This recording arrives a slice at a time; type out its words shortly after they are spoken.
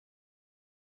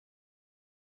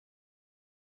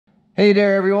Hey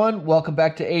there everyone, welcome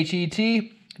back to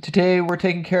HET. Today we're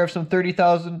taking care of some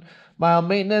 30,000 mile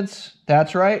maintenance.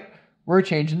 That's right, we're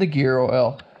changing the gear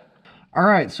oil.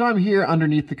 Alright, so I'm here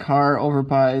underneath the car over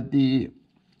by the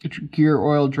gear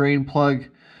oil drain plug,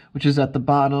 which is at the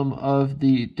bottom of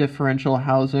the differential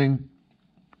housing.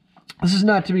 This is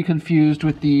not to be confused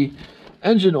with the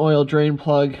engine oil drain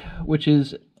plug, which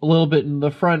is a little bit in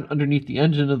the front underneath the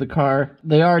engine of the car.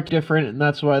 They are different, and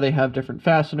that's why they have different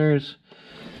fasteners.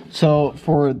 So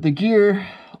for the gear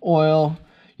oil,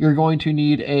 you're going to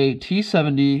need a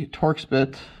T70 Torx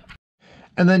Bit,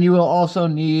 and then you will also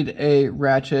need a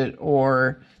ratchet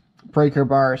or breaker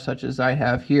bar such as I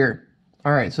have here.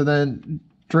 All right, so then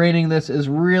draining this is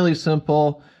really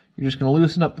simple. You're just going to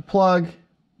loosen up the plug.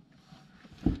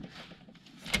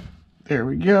 There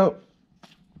we go.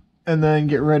 And then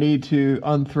get ready to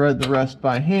unthread the rest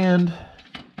by hand.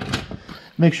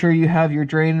 Make sure you have your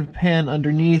drain pan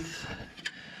underneath.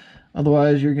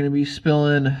 Otherwise, you're going to be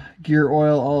spilling gear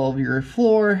oil all over your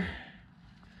floor.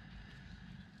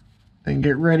 And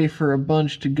get ready for a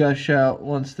bunch to gush out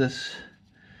once this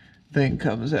thing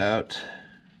comes out.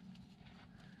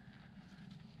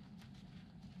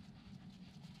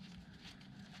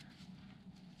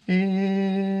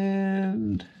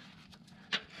 And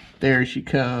there she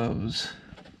comes.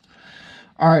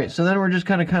 All right, so then we're just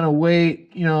kind of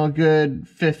wait, a good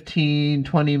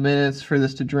 15-20 minutes for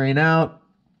this to drain out.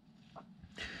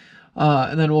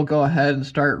 And then we'll go ahead and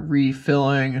start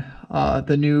refilling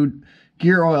the new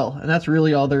gear oil, and that's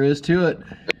really all there is to it.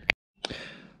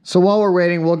 So while we're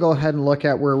waiting, we'll go ahead and look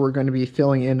at where we're going to be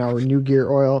filling in our new gear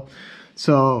oil.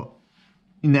 So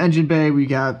in the engine bay, we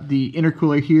got the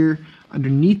intercooler here.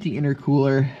 Underneath the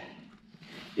intercooler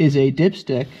is a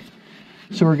dipstick.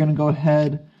 So we're going to go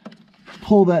ahead,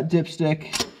 pull that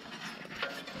dipstick,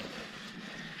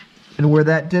 and where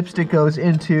that dipstick goes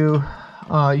into,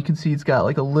 you can see it's got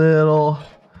like a little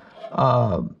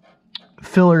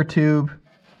filler tube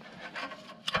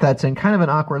that's in kind of an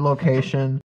awkward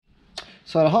location.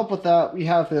 So to help with that, we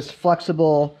have this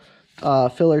flexible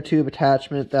filler tube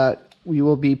attachment that we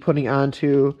will be putting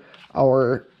onto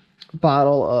our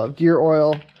bottle of gear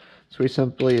oil. So we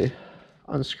simply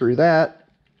unscrew that,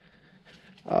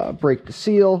 break the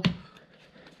seal,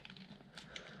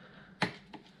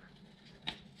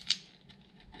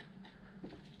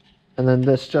 and then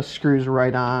this just screws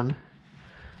right on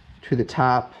to the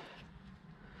top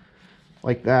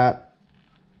like that.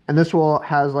 And this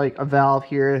has like a valve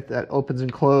here that opens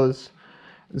and closes,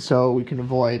 and so we can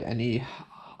avoid any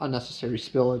unnecessary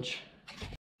spillage.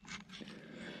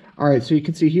 All right, so you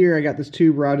can see here I got this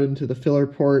tube routed into the filler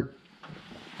port,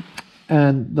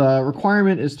 and the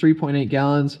requirement is 3.8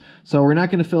 gallons. So we're not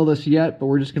going to fill this yet, but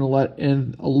we're just going to let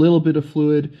in a little bit of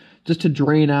fluid just to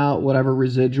drain out whatever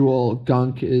residual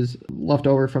gunk is left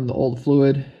over from the old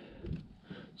fluid.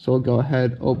 So we'll go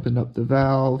ahead, open up the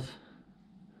valve,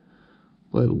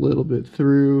 let a little bit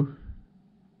through,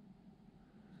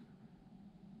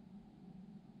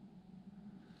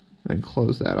 and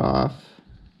close that off.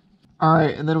 All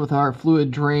right, and then with our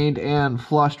fluid drained and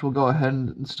flushed, we'll go ahead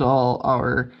and install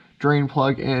our drain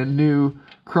plug and new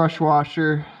crush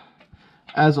washer.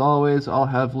 As always, I'll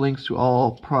have links to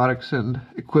all products and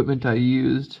equipment I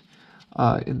used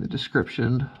in the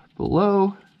description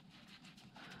below.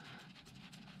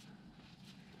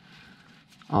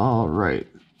 All right,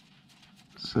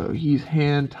 so he's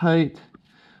hand tight.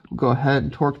 We'll go ahead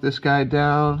and torque this guy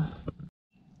down.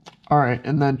 All right,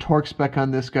 and then torque spec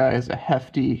on this guy is a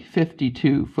hefty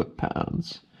 52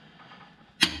 foot-pounds.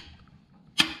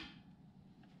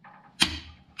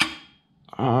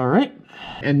 All right,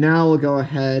 and now we'll go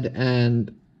ahead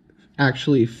and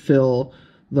actually fill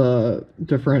the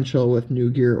differential with new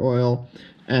gear oil.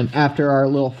 And after our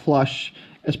little flush,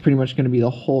 it's pretty much going to be the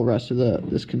whole rest of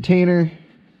this container.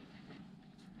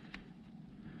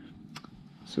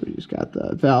 So we just got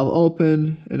the valve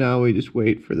open, and now we just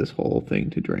wait for this whole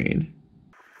thing to drain.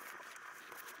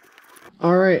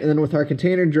 All right, and then with our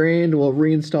container drained, we'll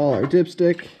reinstall our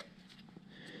dipstick.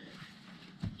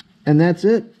 And that's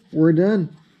it. We're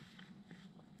done.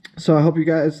 So I hope you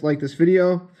guys like this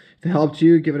video. If it helped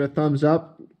you, give it a thumbs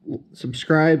up.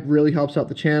 Subscribe, really helps out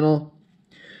the channel.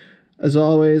 As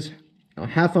always,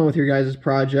 have fun with your guys'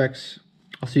 projects.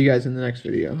 I'll see you guys in the next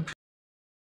video.